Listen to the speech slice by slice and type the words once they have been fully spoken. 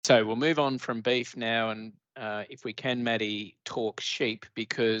So we'll move on from beef now, and if we can, Maddy, talk sheep,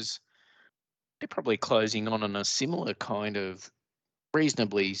 because they're probably closing on a similar kind of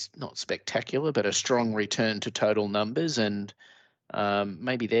reasonably, not spectacular, but a strong return to total numbers, and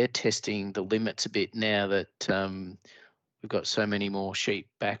maybe they're testing the limits a bit now that we've got so many more sheep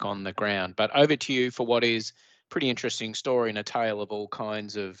back on the ground. But over to you for what is pretty interesting story and a tale of all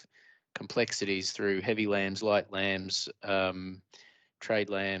kinds of complexities through heavy lambs, light lambs,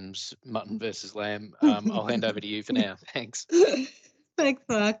 trade lambs, mutton versus lamb. I'll hand over to you for now. Thanks. Thanks,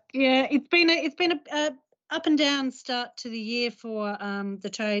 Mark. Yeah, it's been a up and down start to the year for the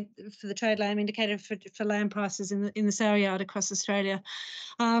trade lamb indicator for lamb prices in the sow yard across Australia.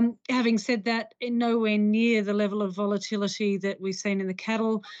 Having said that, nowhere near the level of volatility that we've seen in the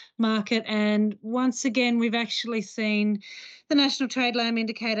cattle market, and once again we've actually seen the National Trade Lamb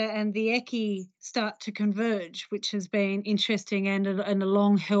Indicator and the ECI start to converge, which has been interesting and a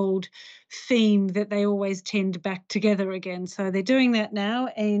long-held theme that they always tend back together again. So they're doing that now,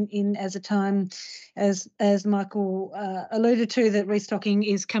 in as a time, as Michael alluded to, that restocking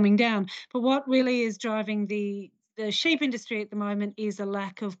is coming down. But what really is driving the sheep industry at the moment is a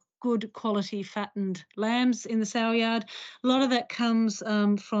lack of good quality fattened lambs in the sow yard. A lot of that comes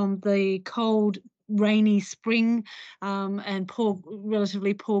from the cold, rainy spring and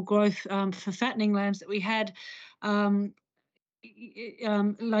relatively poor growth for fattening lambs that we had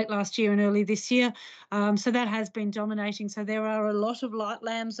late last year and early this year. So that has been dominating. So there are a lot of light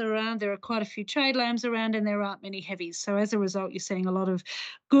lambs around. There are quite a few trade lambs around, and there aren't many heavies. So as a result, you're seeing a lot of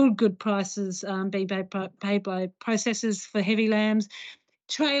good prices being paid by processors for heavy lambs.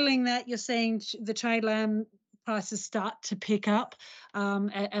 Trailing that, you're seeing the trade lamb prices start to pick up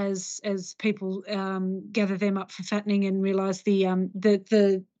as people gather them up for fattening and realise the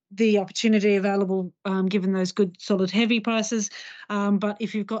opportunity available given those good solid heavy prices. But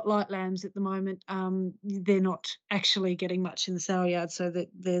if you've got light lambs at the moment, they're not actually getting much in the sow yard, so that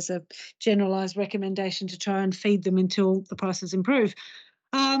there's a generalised recommendation to try and feed them until the prices improve.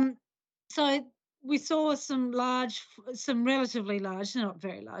 So we saw some relatively large, not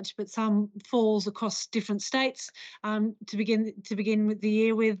very large, but some falls across different states to begin with the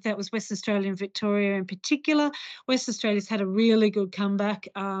year with. That was Western Australia and Victoria in particular. Western Australia's had a really good comeback,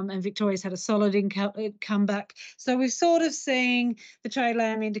 and Victoria's had a solid comeback. So we're sort of seeing the trade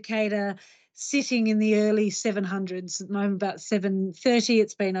lamb indicator sitting in the early 700s at the moment, about 730.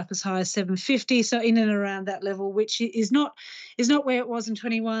 It's been up as high as 750, so in and around that level, which is not where it was in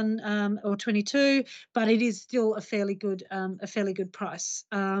 21 or 22, but it is still a fairly good price.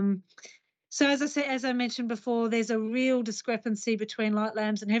 So as I mentioned before, there's a real discrepancy between light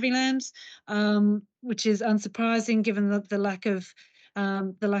lambs and heavy lambs, which is unsurprising given the lack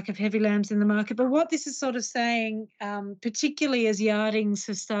of heavy lambs in the market. But what this is sort of saying, particularly as yardings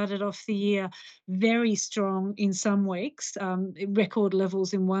have started off the year very strong in some weeks, record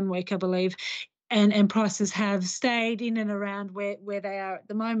levels in 1 week, I believe, and prices have stayed in and around where they are at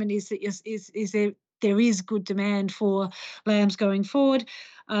the moment, is that there is good demand for lambs going forward,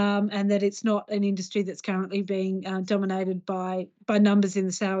 and that it's not an industry that's currently being dominated by numbers in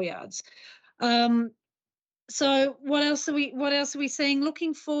the sow yards. So what else are we seeing?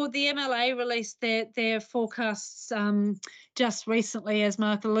 Looking for the MLA released their forecasts just recently, as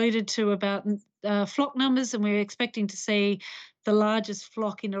Mark alluded to, about flock numbers, and we're expecting to see the largest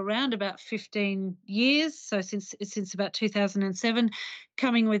flock in around about 15 years, so since about 2007.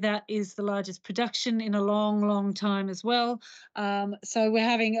 Coming with that is the largest production in a long time as well. So we're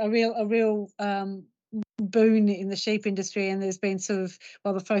having a real boon in the sheep industry, and there's been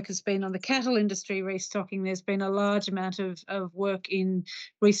while the focus has been on the cattle industry restocking, there's been a large amount of work in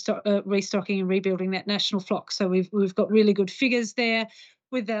restocking and rebuilding that national flock. So we've got really good figures there.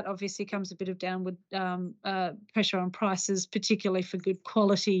 With that, obviously, comes a bit of downward pressure on prices, particularly for good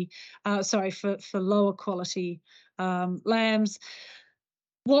quality, for lower quality lambs.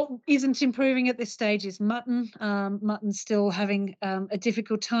 What isn't improving at this stage is mutton. Mutton's still having a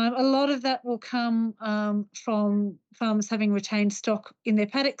difficult time. A lot of that will come from farmers having retained stock in their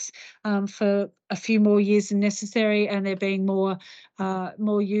paddocks for a few more years than necessary, and there being more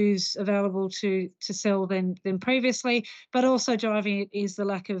ewes available to sell than previously. But also driving it is the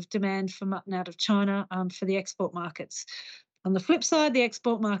lack of demand for mutton out of China for the export markets. On the flip side, the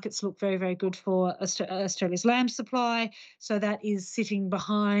export markets look very, very good for Australia's lamb supply, so that is sitting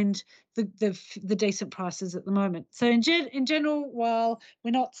behind the decent prices at the moment. So in general, while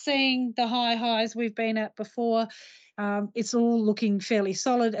we're not seeing the high highs we've been at before, it's all looking fairly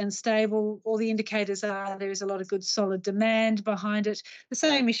solid and stable. All the indicators are there is a lot of good solid demand behind it. The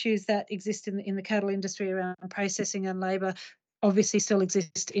same issues that exist in the cattle industry around processing and labour obviously still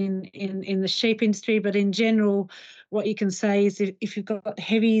exist in the sheep industry, but in general, what you can say is if you've got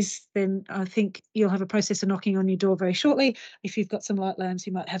heavies, then I think you'll have a processor knocking on your door very shortly. If you've got some light lambs,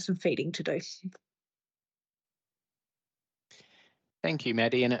 you might have some feeding to do. Thank you,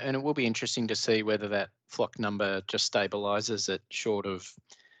 Maddy. And it will be interesting to see whether that flock number just stabilises at short of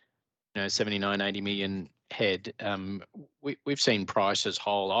 79, 80 million head. We've seen prices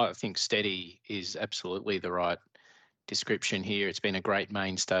whole. I think steady is absolutely the right description here. It's been a great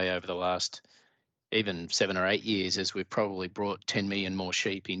mainstay over the last even 7 or 8 years, as we've probably brought 10 million more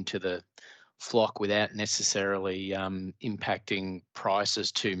sheep into the flock without necessarily impacting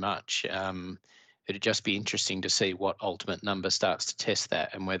prices too much. It'd just be interesting to see what ultimate number starts to test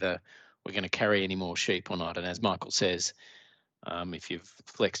that and whether we're going to carry any more sheep or not. And as Michael says, if you've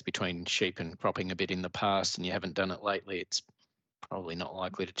flexed between sheep and cropping a bit in the past and you haven't done it lately, it's probably not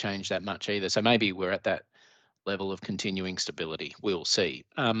likely to change that much either. So maybe we're at that level of continuing stability. We'll see.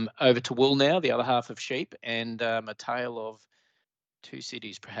 Over to wool now, the other half of sheep, and a tale of two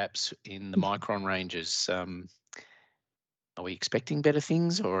cities perhaps in the micron ranges. Are we expecting better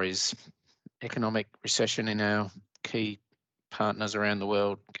things, or is economic recession in our key partners around the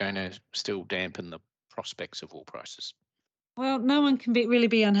world going to still dampen the prospects of wool prices? Well, no one can really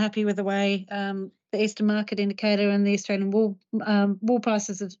be unhappy with the way the Eastern Market Indicator and the Australian wool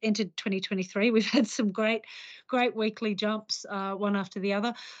prices have entered 2023. We've had some great weekly jumps, one after the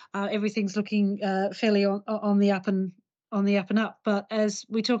other. Everything's looking fairly on the up and up. But as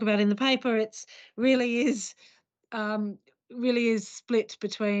we talk about in the paper, it's really is really is split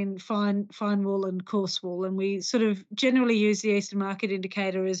between fine wool and coarse wool, and we sort of generally use the Eastern Market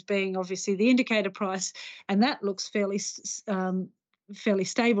Indicator as being obviously the indicator price, and that looks fairly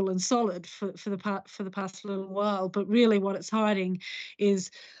stable and solid for the past little while. But really, what it's hiding is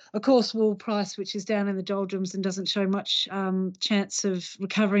a coarse wool price which is down in the doldrums and doesn't show much chance of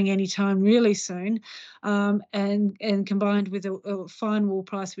recovering anytime really soon, and combined with a fine wool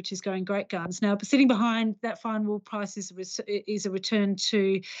price which is going great guns. Now, sitting behind that fine wool price is a return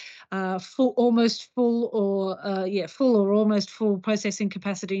to full or almost full processing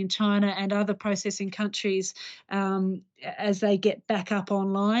capacity in China and other processing countries as they get back up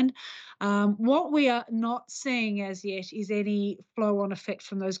online. What we are not seeing as yet is any flow-on effect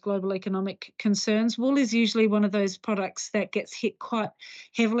from those global economic concerns. Wool is usually one of those products that gets hit quite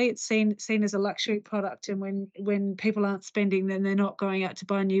heavily. It's seen as a luxury product, and when people aren't spending, then they're not going out to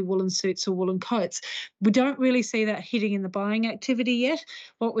buy new woolen suits or woolen coats. We don't really see that hitting in the buying activity yet.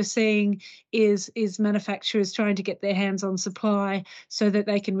 What we're seeing is manufacturers trying to get their hands on supply so that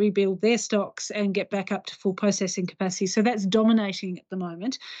they can rebuild their stocks and get back up to full processing capacity. So that's dominating at the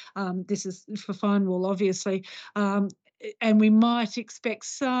moment. This is for fine wool, obviously. And we might expect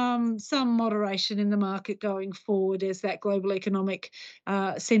some moderation in the market going forward as that global economic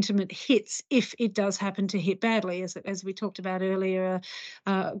sentiment hits, if it does happen to hit badly. As we talked about earlier,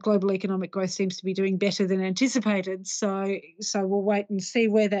 global economic growth seems to be doing better than anticipated. So we'll wait and see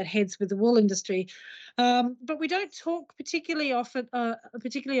where that heads with the wool industry. But we don't talk particularly often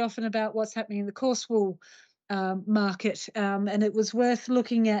about what's happening in the coarse wool market, and it was worth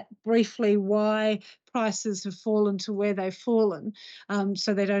looking at briefly why prices have fallen to where they've fallen,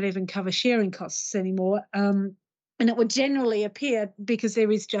 so they don't even cover shearing costs anymore. And it would generally appear because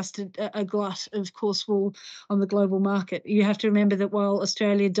there is just a glut of coarse wool on the global market. You have to remember that while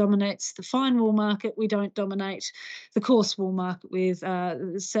Australia dominates the fine wool market, we don't dominate the coarse wool market, with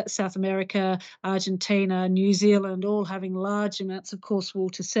South America, Argentina, New Zealand all having large amounts of coarse wool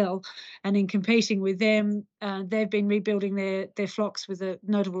to sell. And in competing with them, they've been rebuilding their flocks, with a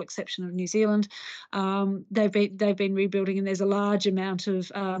notable exception of New Zealand. They've been rebuilding, and there's a large amount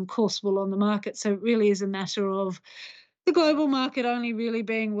of coarse wool on the market. So it really is a matter of the global market only really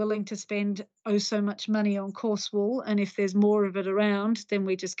being willing to spend so much money on coarse wool, and if there's more of it around, then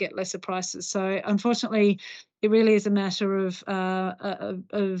we just get lesser prices. So unfortunately, it really is a matter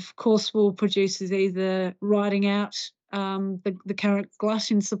of coarse wool producers either riding out the current glut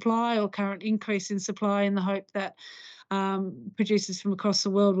in supply or current increase in supply, in the hope that producers from across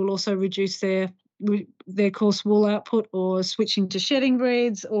the world will also reduce their coarse wool output, or switching to shedding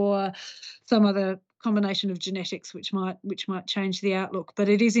breeds, or some other combination of genetics which might change the outlook. But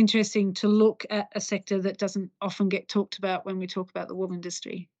it is interesting to look at a sector that doesn't often get talked about when we talk about the wool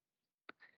industry.